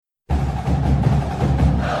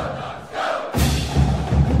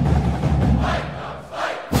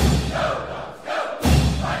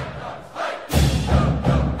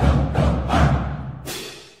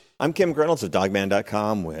I'm Kim Reynolds of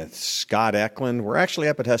Dogman.com with Scott Eklund. We're actually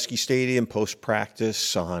up at Husky Stadium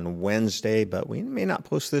post-practice on Wednesday, but we may not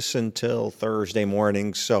post this until Thursday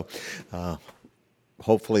morning. So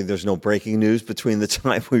hopefully there's no breaking news between the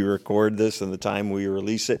time we record this and the time we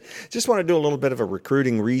release it. Just want to do a little bit of a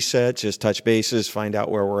recruiting reset, just touch bases, find out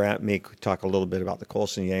where we're at, talk a little bit about the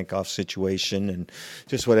Colson-Yankoff situation and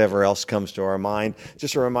just whatever else comes to our mind.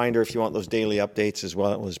 Just a reminder, if you want those daily updates as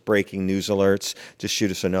well as breaking news alerts, just shoot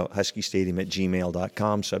us a note,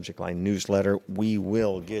 huskystadium@gmail.com, subject line newsletter. We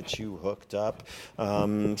will get you hooked up.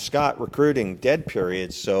 Scott, recruiting, dead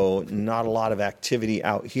period, so not a lot of activity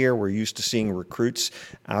out here. We're used to seeing recruits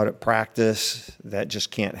out at practice. That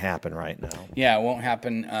just can't happen right now. Yeah, it won't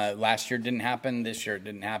happen. Last year it didn't happen. This year it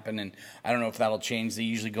didn't happen. And I don't know if that'll change. They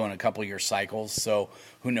usually go in a couple-year cycles, so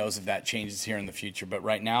who knows if that changes here in the future. But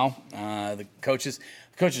right now, the coaches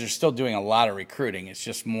are still doing a lot of recruiting. It's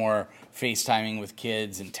just more FaceTiming with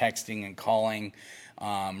kids and texting and calling,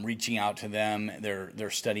 reaching out to them. They're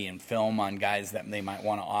studying film on guys that they might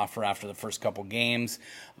want to offer after the first couple games,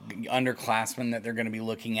 underclassmen that they're going to be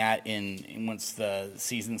looking at in once the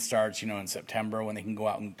season starts, in September, when they can go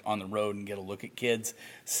out on the road and get a look at kids.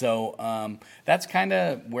 So that's kind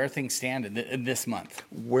of where things stand this month.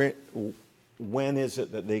 When is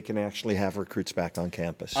it that they can actually have recruits back on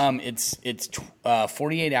campus? It's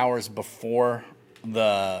 48 hours before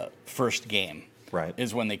the first game. Right.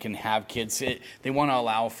 Is when they can have kids. They want to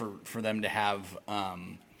allow for them to have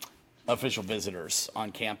official visitors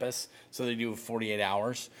on campus, so they do 48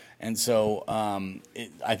 hours. And so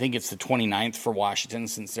I think it's the 29th for Washington,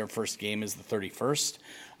 since their first game is the 31st.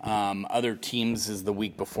 Other teams is the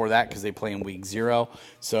week before that because they play in week 0.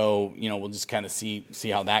 So, we'll just kind of see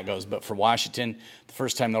how that goes. But for Washington, the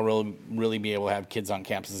first time they'll really be able to have kids on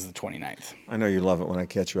campus is the 29th. I know you love it when I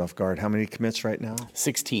catch you off guard. How many commits right now?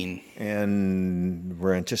 16. And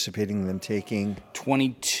we're anticipating them taking?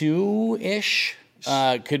 22-ish.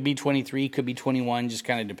 Could be 23, could be 21, just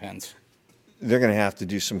kind of depends. They're going to have to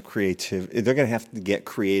do some creative. They're going to have to get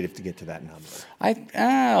creative to get to that number.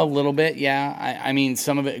 A little bit, yeah. I mean,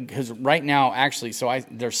 some of it, because right now, actually,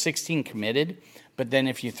 there's 16 committed, but then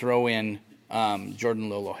if you throw in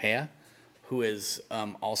Jordan Lolohea, who is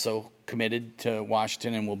also committed to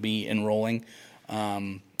Washington and will be enrolling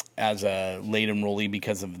as a late enrollee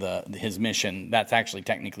because of his mission, that's actually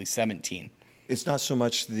technically 17. It's not so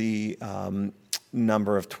much the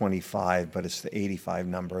number of 25, but it's the 85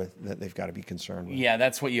 number that they've got to be concerned with. Yeah,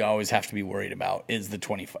 that's what you always have to be worried about, is the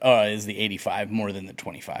 85 more than the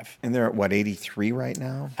 25. And they're at 83 right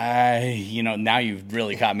now? Now you've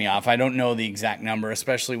really caught me off. I don't know the exact number,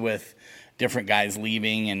 especially with different guys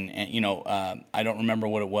leaving, and I don't remember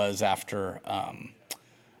what it was after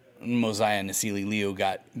Mosiah Nasili Liu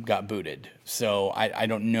got booted. So I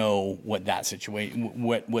don't know what that situation,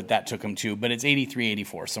 what that took him to, but it's 83,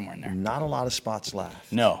 84, somewhere in there. Not a lot of spots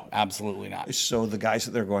left. No, absolutely not. So the guys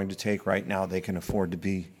that they're going to take right now, they can afford to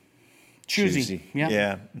be choosy.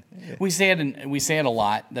 Yeah. We say it a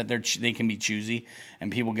lot that they can be choosy,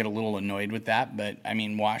 and people get a little annoyed with that. But I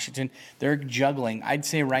mean, Washington, they're juggling. I'd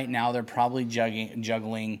say right now they're probably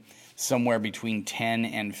juggling somewhere between 10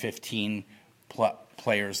 and 15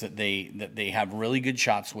 players that they have really good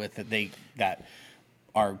shots with, that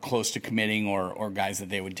are close to committing, or guys that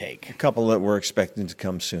they would take. A couple that we're expecting to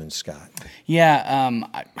come soon, Scott. Yeah,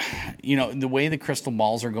 the way the crystal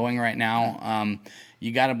balls are going right now,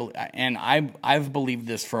 you got to, and I've believed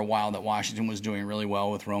this for a while, that Washington was doing really well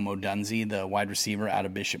with Rome Odunze, the wide receiver out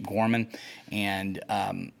of Bishop Gorman, and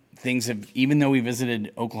things have, even though we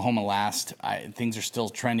visited Oklahoma last, things are still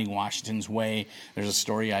trending Washington's way. There's a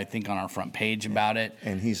story, I think, on our front page about it.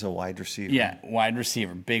 And he's a wide receiver. Yeah, wide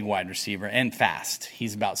receiver, big wide receiver, and fast.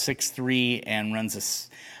 He's about 6'3", and runs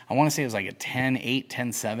I want to say it was like a 10.8,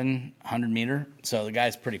 10.7, 100-meter. So the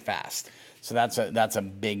guy's pretty fast. So that's a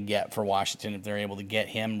big get for Washington if they're able to get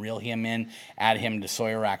him, reel him in, add him to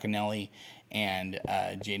Sawyer Racanelli and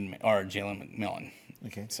Jalen McMillan.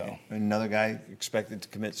 Okay. So another guy expected to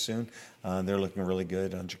commit soon. They're looking really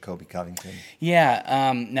good on Jacoby Covington.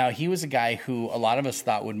 Yeah. Now he was a guy who a lot of us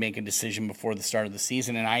thought would make a decision before the start of the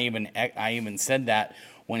season, and I even said that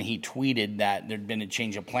when he tweeted that there'd been a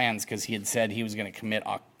change of plans, because he had said he was going to commit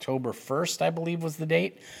October 1st, I believe was the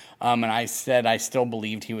date. And I said I still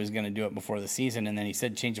believed he was going to do it before the season, and then he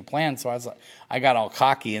said change of plans. So I got all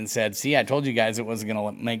cocky and said, "See, I told you guys it wasn't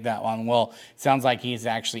going to make that long." Well, it sounds like he's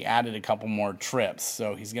actually added a couple more trips,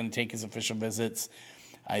 so he's going to take his official visits.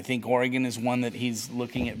 I think Oregon is one that he's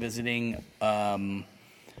looking at visiting.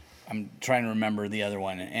 I'm trying to remember the other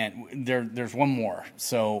one, and there's one more.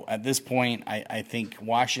 So at this point, I think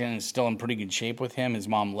Washington is still in pretty good shape with him. His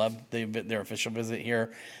mom loved their official visit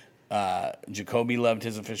here. Jacoby loved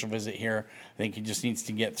his official visit here. I think he just needs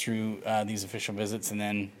to get through these official visits and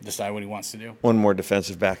then decide what he wants to do. One more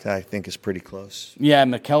defensive back that I think is pretty close. Yeah,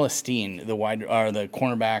 McKellisteen, the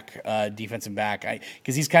cornerback, defensive back,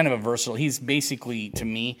 because he's kind of a versatile. He's basically, to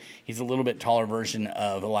me, he's a little bit taller version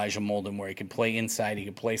of Elijah Molden, where he could play inside, he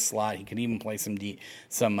could play slot, he could even play some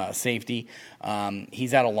safety.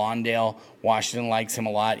 He's out of Lawndale. Washington likes him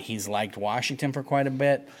a lot. He's liked Washington for quite a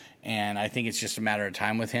bit. And I think it's just a matter of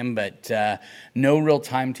time with him, but no real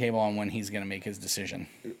timetable on when he's going to make his decision.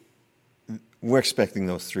 We're expecting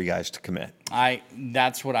those 3 guys to commit.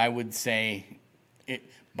 That's what I would say.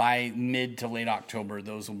 By mid to late October,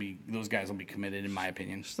 those guys will be committed, in my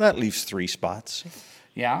opinion. So that leaves 3 spots.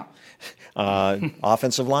 Yeah.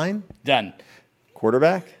 Offensive line? Done.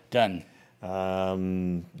 Quarterback? Done.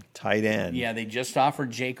 Tight end. Yeah, they just offered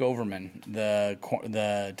Jake Overman,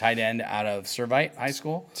 the tight end out of Servite High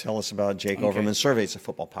School. Tell us about Jake Overman. Servite's a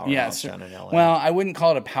football powerhouse down in LA. Well, I wouldn't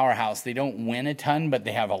call it a powerhouse. They don't win a ton, but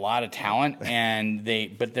they have a lot of talent,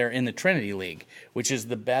 but they're in the Trinity League, which is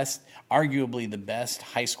arguably the best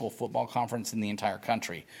high school football conference in the entire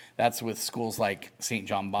country. That's with schools like St.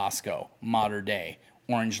 John Bosco, Mater Dei,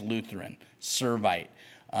 Orange Lutheran, Servite.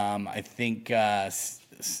 I think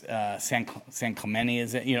San Clemente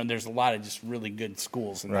is it. There's a lot of just really good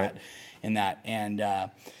schools in that.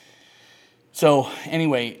 And so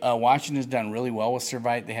anyway, Washington's done really well with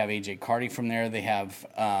Servite. They have AJ Carty from there. They have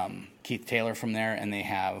Keith Taylor from there, and they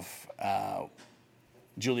have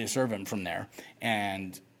Julius Irvin from there.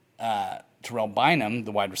 And Terrell Bynum,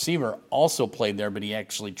 the wide receiver, also played there, but he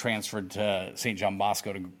actually transferred to St. John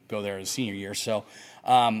Bosco to go there his senior year. So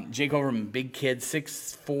Jake Overman, big kid,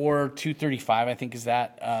 6'4", 235, I think is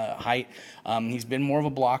that height. He's been more of a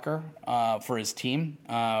blocker for his team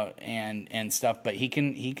and stuff, but he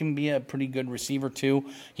can be a pretty good receiver too.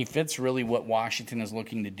 He fits really what Washington is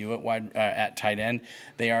looking to do at tight end.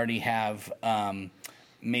 They already have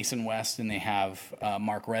Mason West and they have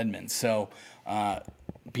Mark Redmond. So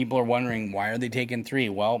people are wondering, why are they taking 3?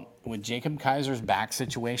 Well, with Jacob Kaiser's back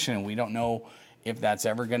situation, and we don't know if that's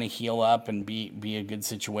ever going to heal up and be a good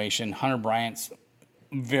situation. Hunter Bryant's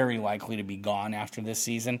very likely to be gone after this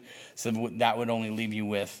season, so that would only leave you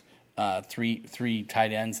with three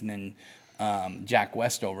tight ends, and then Jack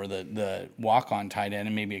Westover, the walk-on tight end,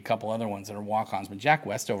 and maybe a couple other ones that are walk-ons. But Jack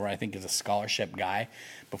Westover, I think, is a scholarship guy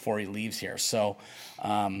before he leaves here. So,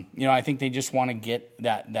 I think they just want to get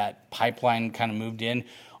that pipeline kind of moved in.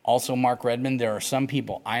 Also, Mark Redmond, there are some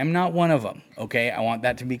people. I am not one of them, okay? I want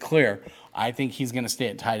that to be clear. I think he's going to stay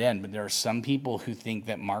at tight end, but there are some people who think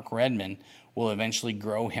that Mark Redmond will eventually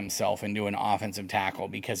grow himself into an offensive tackle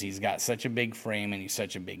because he's got such a big frame and he's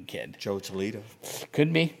such a big kid. Joe Toledo.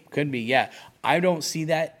 Could be, yeah. I don't see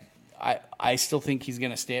that. I still think he's going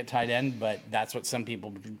to stay at tight end, but that's what some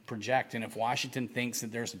people project. And if Washington thinks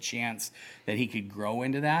that there's a chance that he could grow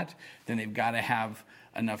into that, then they've got to have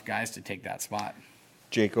enough guys to take that spot.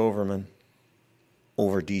 Jake Overman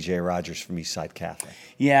over DJ Rogers from Eastside Catholic.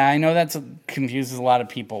 Yeah, I know that confuses a lot of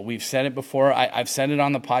people. We've said it before. I've said it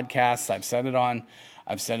on the podcast. I've said it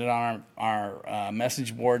on our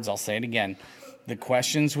message boards. I'll say it again. The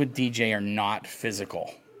questions with DJ are not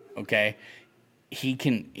physical. Okay,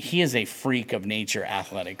 he is a freak of nature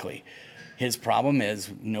athletically. His problem is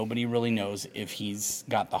nobody really knows if he's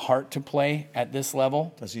got the heart to play at this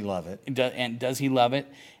level. Does he love it? And does he love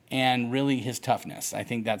it? And really his toughness. I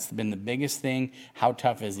think that's been the biggest thing. How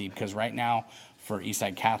tough is he? Because right now for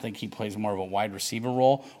Eastside Catholic, he plays more of a wide receiver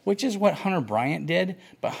role, which is what Hunter Bryant did.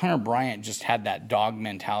 But Hunter Bryant just had that dog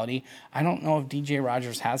mentality. I don't know if DJ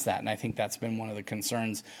Rogers has that, and I think that's been one of the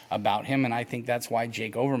concerns about him. And I think that's why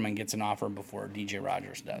Jake Overman gets an offer before DJ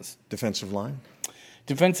Rogers does. Defensive line?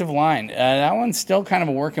 Defensive line. That one's still kind of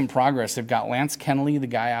a work in progress. They've got Lance Kennelly, the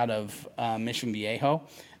guy out of Mission Viejo,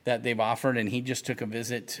 that they've offered, and he just took a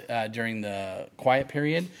visit during the quiet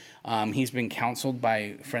period. He's been counseled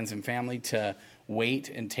by friends and family to wait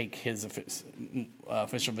and take his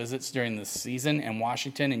official visits during the season, and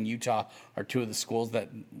Washington and Utah are two of the schools that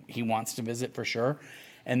he wants to visit for sure.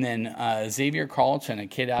 And then Xavier Carlton, a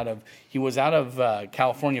kid he was out of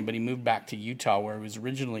California, but he moved back to Utah where he was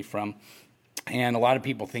originally from. And a lot of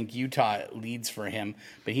people think Utah leads for him,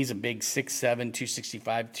 but he's a big 6'7",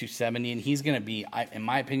 265, 270, and he's going to be, in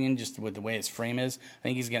my opinion, just with the way his frame is, I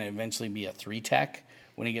think he's going to eventually be a 3-tech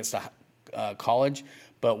when he gets to college.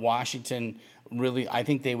 But Washington, really, I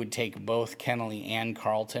think they would take both Kennelly and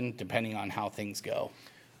Carlton, depending on how things go.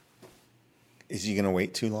 Is he going to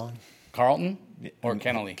wait too long? Carlton or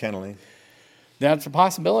Kennelly? Kennelly. That's a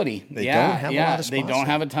possibility. They don't have a lot of spots. They don't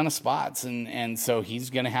have a ton of spots, and so he's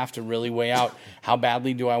going to have to really weigh out how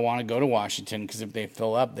badly do I want to go to Washington, because if they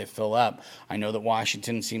fill up, they fill up. I know that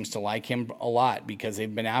Washington seems to like him a lot because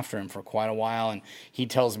they've been after him for quite a while, and he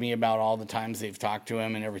tells me about all the times they've talked to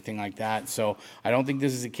him and everything like that. So I don't think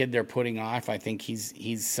this is a kid they're putting off. I think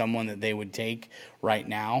he's someone that they would take right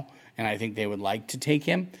now, and I think they would like to take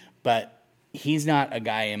him, but he's not a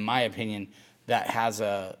guy, in my opinion, that has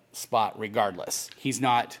a spot regardless. He's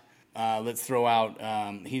not, let's throw out,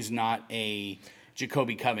 he's not a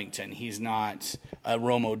Jacoby Covington. He's not a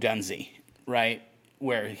Romo Dunze, right?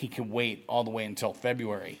 Where he can wait all the way until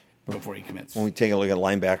February before he commits. When we take a look at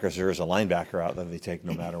linebackers, there is a linebacker out that they take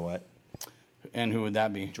no matter what. And who would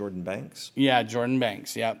that be? Jordan Banks. Yeah, Jordan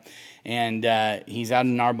Banks, yep. And he's out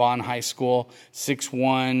in Narbonne High School,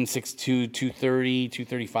 6'1", 6'2", 230,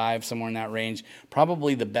 235, somewhere in that range.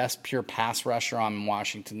 Probably the best pure pass rusher on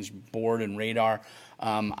Washington's board and radar.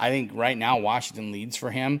 I think right now Washington leads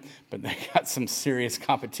for him, but they got some serious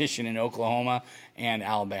competition in Oklahoma and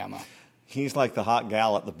Alabama. He's like the hot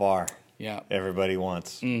gal at the bar. Yeah. Everybody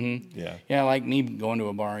wants. Mm-hmm. Yeah. Yeah, like me going to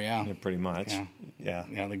a bar, yeah. Pretty much. Yeah.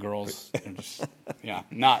 Yeah, the girls are just,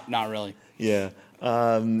 not really. Yeah.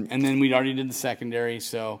 And then we already did the secondary,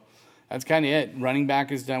 so that's kind of it. Running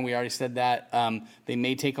back is done. We already said that. They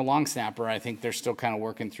may take a long snapper. I think they're still kind of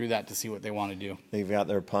working through that to see what they want to do. They've got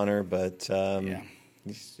their punter, but long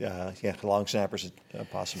snapper's a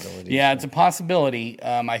possibility. Yeah, it's a possibility.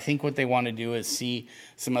 I think what they want to do is see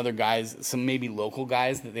some other guys, some maybe local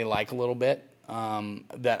guys that they like a little bit,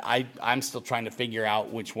 that I'm still trying to figure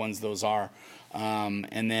out which ones those are.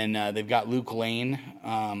 And then they've got Luke Lane,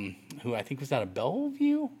 who I think was out of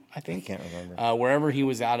Bellevue, I can't remember. Wherever he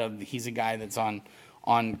was out of, he's a guy that's on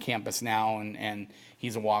campus now, and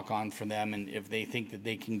he's a walk-on for them. And if they think that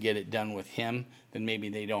they can get it done with him, then maybe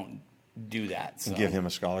they don't do that. So. Give him a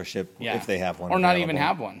scholarship if they have one. Or not even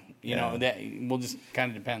have one. You know, that will just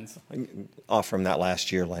kind of depends. Off from that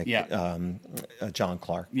last year, like John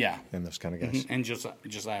Clark. Yeah. And those kind of guys. Mm-hmm. And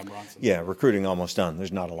Josiah Bronson. Yeah, recruiting almost done.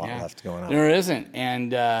 There's not a lot left going on. There isn't.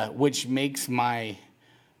 And which makes my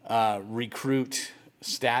recruit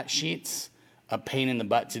stat sheets a pain in the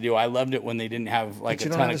butt to do. I loved it when they didn't have like a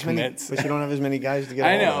ton of commits. But you don't have as many guys to get.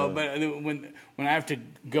 I know, but when I have to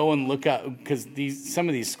go and look up, because some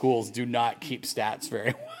of these schools do not keep stats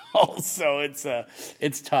very well, so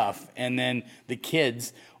it's tough. And then the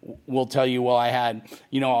kids will tell you, well,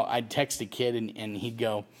 I'd text a kid and he'd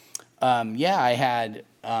go, I had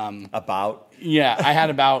about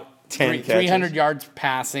 300 yards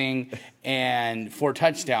passing and 4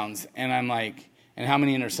 touchdowns, and I'm like, and how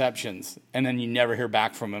many interceptions? And then you never hear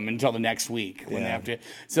back from them until the next week when they have to.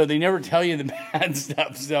 So they never tell you the bad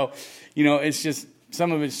stuff. So, it's just,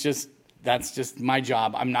 some of it's just, that's just my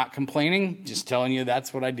job. I'm not complaining, just telling you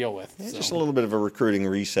that's what I deal with. Yeah, so. Just a little bit of a recruiting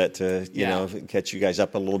reset to, catch you guys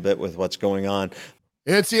up a little bit with what's going on.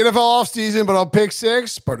 It's the NFL offseason, but on Pick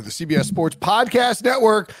Six, part of the CBS Sports Podcast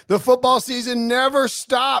Network, the football season never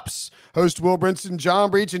stops. Host Will Brinson, John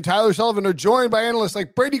Breach, and Tyler Sullivan are joined by analysts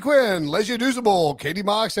like Brady Quinn, Lesia Duzable, Katie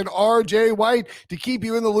Mox, and R.J. White to keep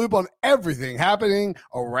you in the loop on everything happening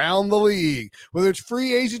around the league. Whether it's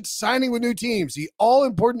free agents signing with new teams, the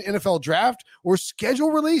all-important NFL draft, or schedule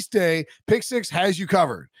release day, Pick Six has you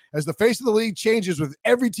covered. As the face of the league changes with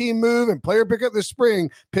every team move and player pickup this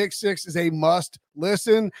spring, Pick Six is a must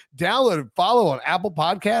listen. Download and follow on Apple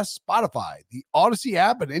Podcasts, Spotify, the Odyssey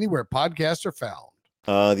app, and anywhere podcasts are found.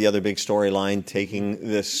 The other big storyline taking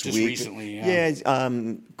this just week. Recently,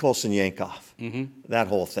 Colson Yankoff. Mm-hmm. That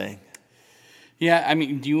whole thing. Yeah, I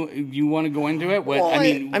mean, do you want to go into it?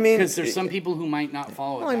 Because there's some people who might not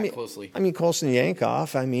follow it that closely. I mean, Colson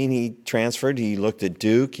Yankoff, he transferred. He looked at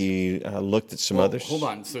Duke. He looked at some others. Hold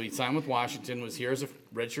on. So he signed with Washington, was here as a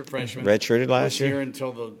redshirt freshman. Redshirted last year. Was here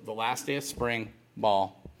until the last day of spring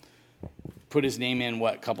ball. Put his name in,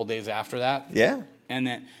 a couple days after that? Yeah.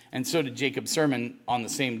 And so did Jacob Sermon on the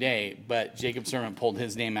same day, but Jacob Sermon pulled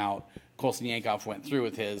his name out. Colson Yankoff went through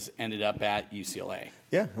with his, ended up at UCLA.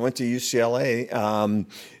 Yeah, went to UCLA.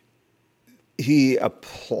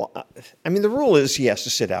 The rule is he has to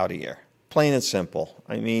sit out a year. Plain and simple.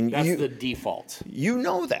 That's the default. You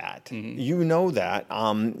know that. Mm-hmm. You know that.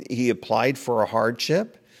 He applied for a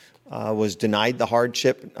hardship. Was denied the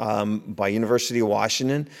hardship by University of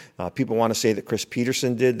Washington. People want to say that Chris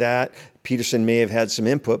Peterson did that. Peterson may have had some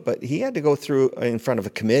input, but he had to go through in front of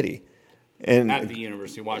a committee. And at the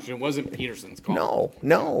University of Washington. It wasn't Peterson's call.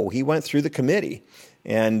 No. He went through the committee,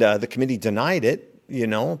 and the committee denied it.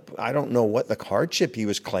 I don't know what the hardship he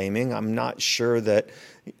was claiming. I'm not sure that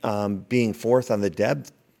being fourth on the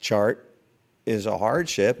depth chart is a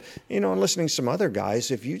hardship. And listening to some other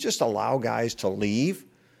guys, if you just allow guys to leave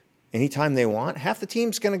anytime they want, half the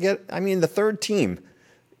team's going to get, the third team,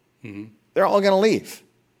 they're all going to leave.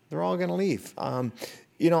 They're all going to leave.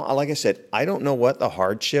 Like I said, I don't know what the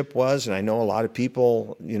hardship was, and I know a lot of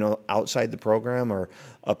people, outside the program are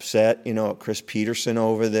upset, at Chris Peterson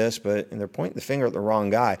over this, and they're pointing the finger at the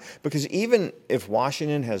wrong guy. Because even if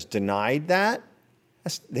Washington has denied that,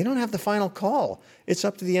 they don't have the final call. It's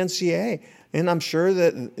up to the NCAA. And I'm sure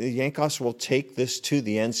that the Yankees will take this to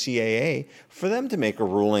the NCAA for them to make a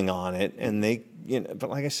ruling on it. And but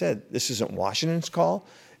like I said, this isn't Washington's call,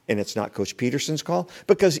 and it's not Coach Peterson's call.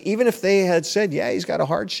 Because even if they had said, yeah, he's got a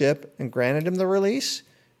hardship and granted him the release,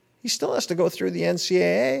 he still has to go through the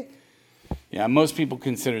NCAA. Yeah, most people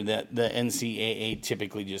consider that the NCAA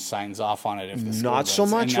typically just signs off on it if the school Not does. so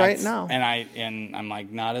much right now. And I'm like,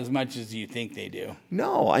 not as much as you think they do.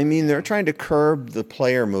 No, they're trying to curb the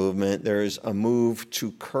player movement. There's a move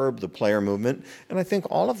to curb the player movement, and I think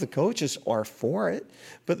all of the coaches are for it.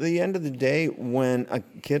 But at the end of the day, when a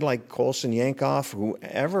kid like Colson Yankoff,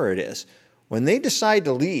 whoever it is, when they decide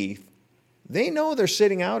to leave, they know they're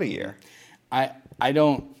sitting out a year. I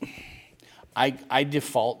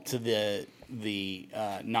default to the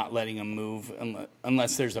not letting them move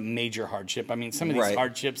unless there's a major hardship. Some of these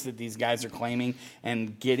hardships that these guys are claiming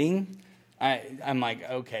and getting, I'm like,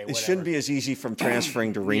 okay, whatever. It shouldn't be as easy from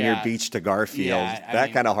transferring to Rainier Beach to Garfield. Yeah,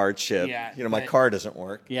 kind of hardship. Yeah, my car doesn't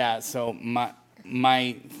work. Yeah, so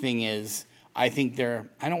my thing is, I think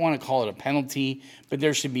I don't want to call it a penalty, but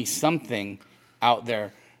there should be something out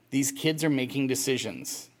there. These kids are making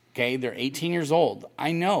decisions, okay? They're 18 years old.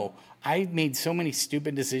 I know. I made so many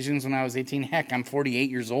stupid decisions when I was 18. Heck, I'm 48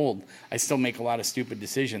 years old. I still make a lot of stupid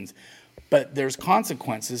decisions. But there's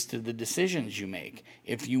consequences to the decisions you make.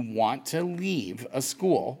 If you want to leave a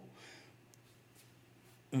school,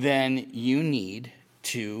 then you need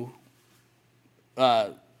to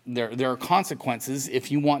there are consequences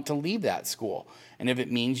if you want to leave that school. And if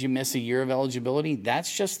it means you miss a year of eligibility,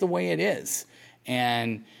 that's just the way it is.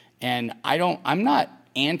 And I'm not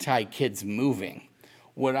anti-kids moving.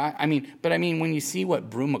 But when you see what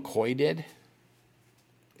Brew McCoy did,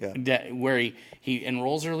 where he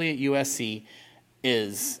enrolls early at USC,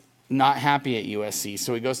 is not happy at USC,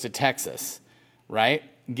 so he goes to Texas, right?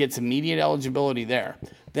 Gets immediate eligibility there.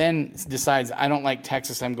 Then decides, I don't like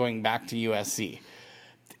Texas, I'm going back to USC.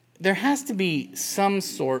 There has to be some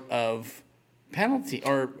sort of penalty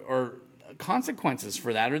or consequences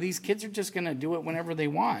for that, or these kids are just going to do it whenever they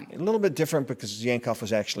want. A little bit different because Yankoff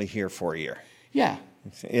was actually here for a year. Yeah.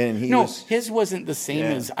 And his wasn't the same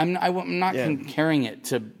as I'm not comparing it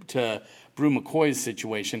to Brew McCoy's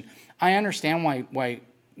situation. I understand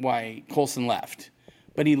why Colson left,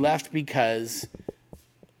 but he left because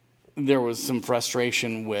there was some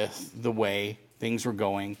frustration with the way things were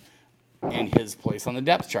going and his place on the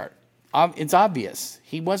depth chart. It's obvious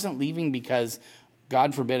he wasn't leaving because,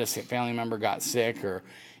 God forbid, a family member got sick, or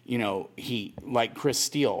he, like Chris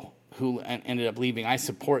Steele, who ended up leaving. I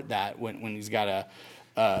support that when he's got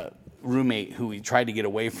a roommate who he tried to get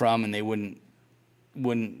away from, and they wouldn't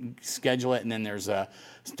schedule it, and then there's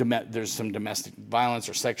some domestic violence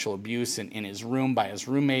or sexual abuse in his room by his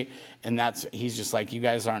roommate, and he's just like, you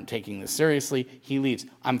guys aren't taking this seriously. He leaves.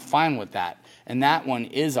 I'm fine with that, and that one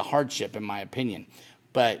is a hardship in my opinion.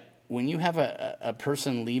 But when you have a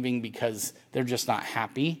person leaving because they're just not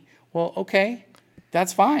happy, well, okay.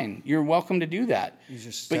 That's fine. You're welcome to do that. You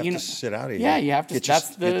just have to sit out of here. Yeah, you have to.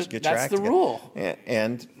 That's the rule.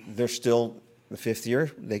 And they're still the fifth year.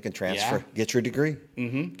 They can transfer. Yeah. Get your degree.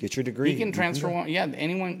 Mm-hmm. Get your degree. He can transfer one. Yeah,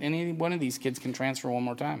 any one of these kids can transfer one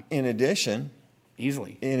more time.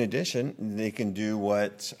 Easily. In addition, they can do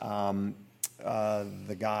what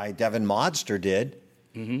the guy Devin Modster did.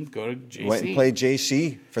 Mm-hmm. Go to JC. Went and played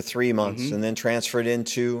JC for 3 months, and then transferred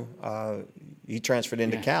into. He transferred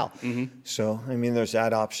into Cal. Mm-hmm. So, there's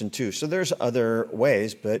that option too. So there's other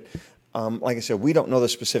ways, but like I said, we don't know the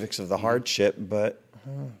specifics of the hardship, but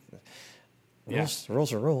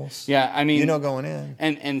rules are rules. Yeah, going in.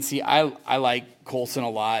 And see, I like Colson a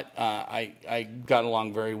lot. I got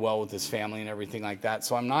along very well with his family and everything like that.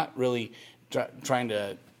 So I'm not really trying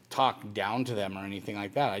to talk down to them or anything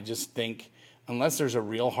like that. I just think unless there's a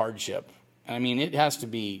real hardship, it has to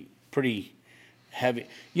be pretty heavy.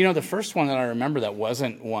 The first one that I remember that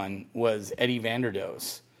wasn't one was Eddie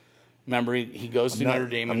Vanderdoes. Remember, he goes to Notre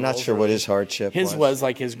Dame. I'm not sure what his hardship was. His was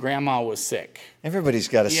like his grandma was sick. Everybody's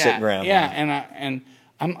got a sick grandma. Yeah, and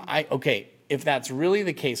I'm okay. If that's really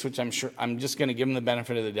the case, which I'm sure, I'm just going to give him the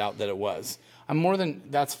benefit of the doubt that it was.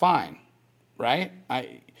 That's fine, right?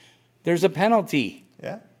 There's a penalty.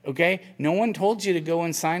 Yeah. Okay? No one told you to go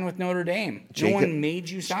and sign with Notre Dame. No one made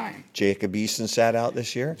you sign. Jacob Eason sat out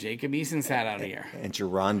this year. Jacob Eason sat out a year. And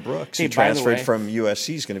Jerron Brooks, Hey, who by the transferred way- from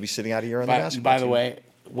USC, is going to be sitting out a year on the basketball By the team. way,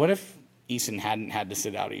 what if Eason hadn't had to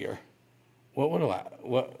sit out a year? What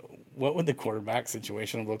would the quarterback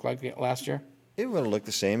situation have looked like last year? It would have looked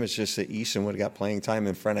the same. It's just that Eason would have got playing time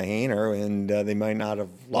in front of Hainer, and they might not have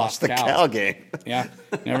lost the Cal game. Yeah,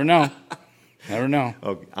 never know. Never know.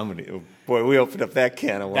 Oh, boy, we opened up that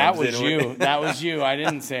can of worms. That was didn't we? you. That was you. I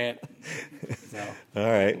didn't say it. So. All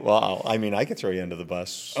right. Well, I mean, I could throw you under the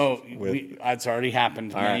bus. Oh, it's already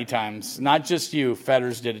happened many times. Not just you.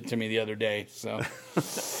 Fetters did it to me the other day. So,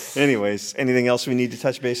 anyways, anything else we need to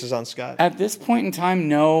touch bases on, Scott? at this point in time,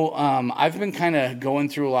 no. I've been kind of going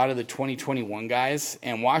through a lot of the 2021 guys,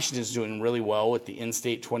 and Washington's doing really well with the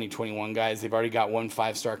in-state 2021 guys. They've already got 1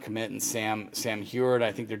 5-star commit, and Sam Heward.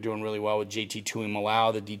 I think they're doing really well with JT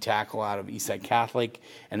Tuimalau, the D tackle out of Eastside Catholic,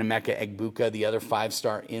 and Emeka Egbuka, the other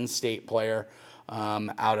 5-star in-state player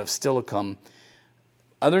out of Steilacoom.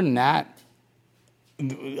 Other than that,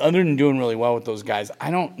 other than doing really well with those guys,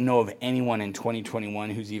 I don't know of anyone in 2021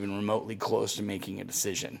 who's even remotely close to making a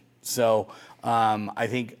decision. So I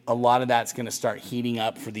think a lot of that's going to start heating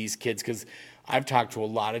up for these kids, because I've talked to a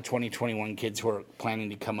lot of 2021 kids who are planning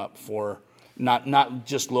to come up for not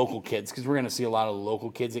just local kids, because we're going to see a lot of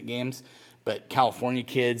local kids at games, but California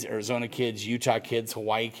kids, Arizona kids, Utah kids,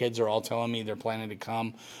 Hawaii kids are all telling me they're planning to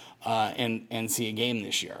come and see a game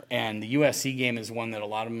this year. And the USC game is one that a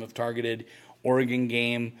lot of them have targeted. Oregon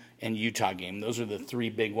game and Utah game. Those are the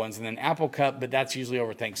 3 big ones. And then Apple Cup, but that's usually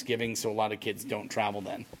over Thanksgiving, so a lot of kids don't travel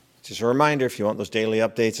then. Just a reminder, if you want those daily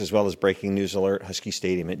updates as well as breaking news alert,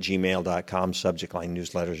 huskystadium@gmail.com, subject line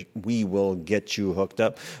newsletters. We will get you hooked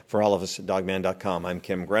up. For all of us at dogman.com, I'm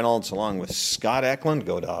Kim Reynolds along with Scott Eklund.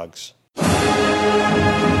 Go Dogs.